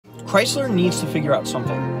Chrysler needs to figure out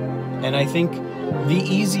something. And I think the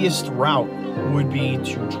easiest route would be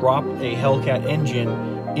to drop a Hellcat engine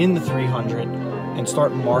in the 300 and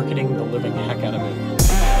start marketing the living heck out of it.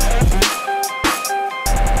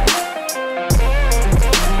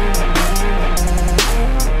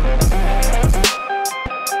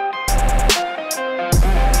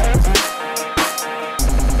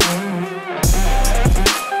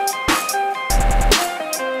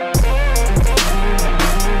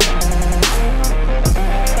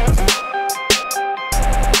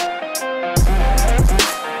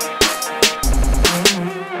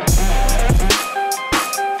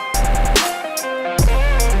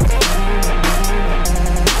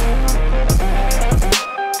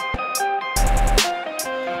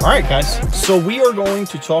 All right, guys, so we are going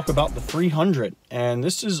to talk about the 300, and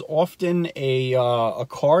this is often a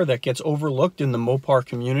car that gets overlooked in the Mopar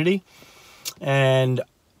community, and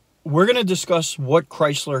we're going to discuss what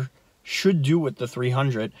Chrysler should do with the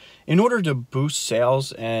 300 in order to boost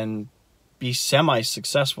sales and be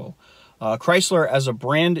semi-successful. Chrysler as a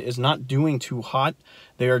brand is not doing too hot.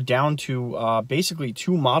 They are down to basically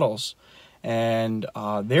 2 models, and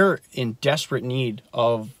they're in desperate need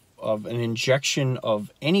of an injection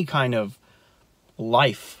of any kind of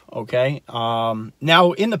life, okay?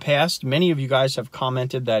 Now, in the past, many of you guys have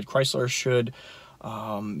commented that Chrysler should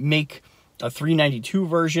make a 392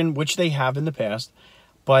 version, which they have in the past,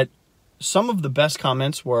 but some of the best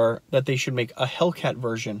comments were that they should make a Hellcat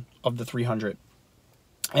version of the 300.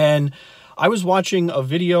 And I was watching a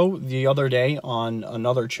video the other day on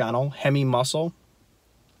another channel, Hemi Muscle,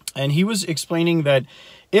 and he was explaining that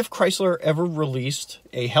if Chrysler ever released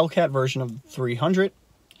a Hellcat version of the 300,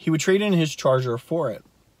 he would trade in his Charger for it.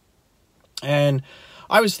 And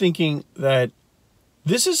I was thinking that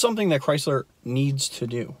this is something that Chrysler needs to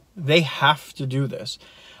do. They have to do this.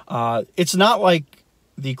 It's not like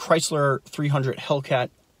the Chrysler 300 Hellcat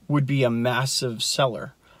would be a massive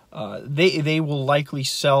seller. They will likely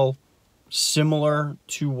sell similar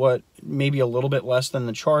to what, maybe a little bit less than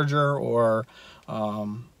the Charger, or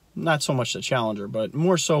not so much the Challenger, but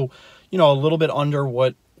more so, you know, a little bit under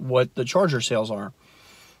what the Charger sales are.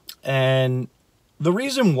 And the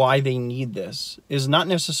reason why they need this is not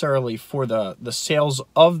necessarily for the sales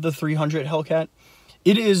of the 300 Hellcat.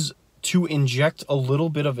 It is to inject a little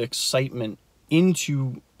bit of excitement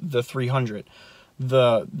into the 300,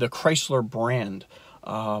 the Chrysler brand.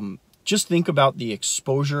 Just think about the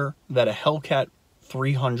exposure that a Hellcat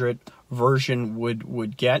 300 version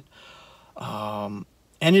would get.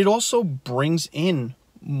 And it also brings in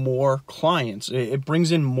more clients. It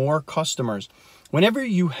brings in more customers. Whenever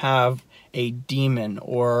you have a Demon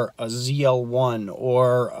or a ZL1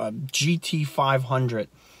 or a GT500,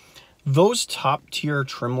 those top tier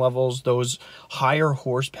trim levels, those higher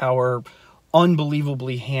horsepower,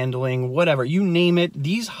 unbelievably handling, whatever, you name it,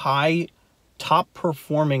 these high top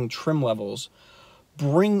performing trim levels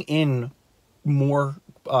bring in more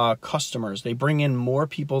customers. They bring in more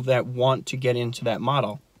people that want to get into that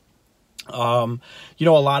model. You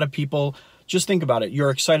know, a lot of people, just think about it.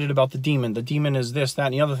 You're excited about the Demon. The Demon is this, that,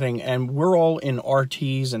 and the other thing. And we're all in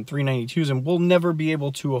RTs and 392s, and we'll never be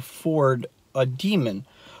able to afford a Demon.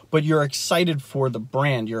 But you're excited for the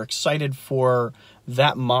brand. You're excited for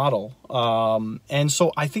that model. And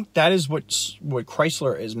so I think that is what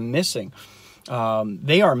Chrysler is missing.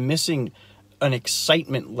 They are missing an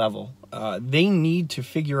excitement level. They need to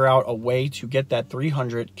figure out a way to get that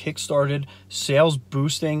 300 kickstarted, sales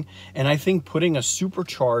boosting, and I think putting a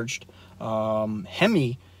supercharged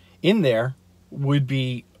Hemi in there would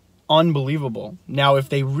be unbelievable. Now, if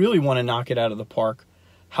they really want to knock it out of the park,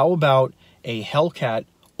 how about a Hellcat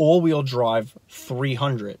all-wheel drive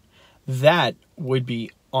 300? That would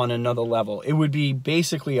be on another level. It would be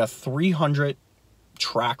basically a 300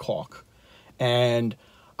 Trackhawk, and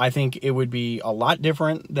I think it would be a lot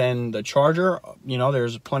different than the Charger. You know,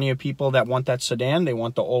 there's plenty of people that want that sedan. They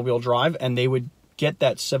want the all-wheel drive, and they would get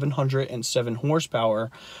that 707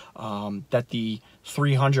 horsepower that the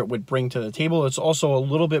 300 would bring to the table. It's also a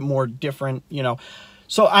little bit more different, you know.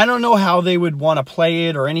 So I don't know how they would want to play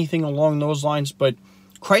it or anything along those lines, but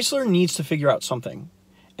Chrysler needs to figure out something.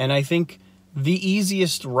 And I think the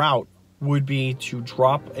easiest route would be to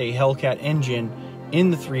drop a Hellcat engine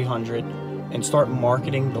in the 300 and start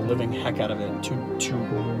marketing the living heck out of it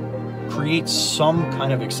to create some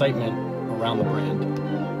kind of excitement around the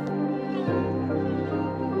brand.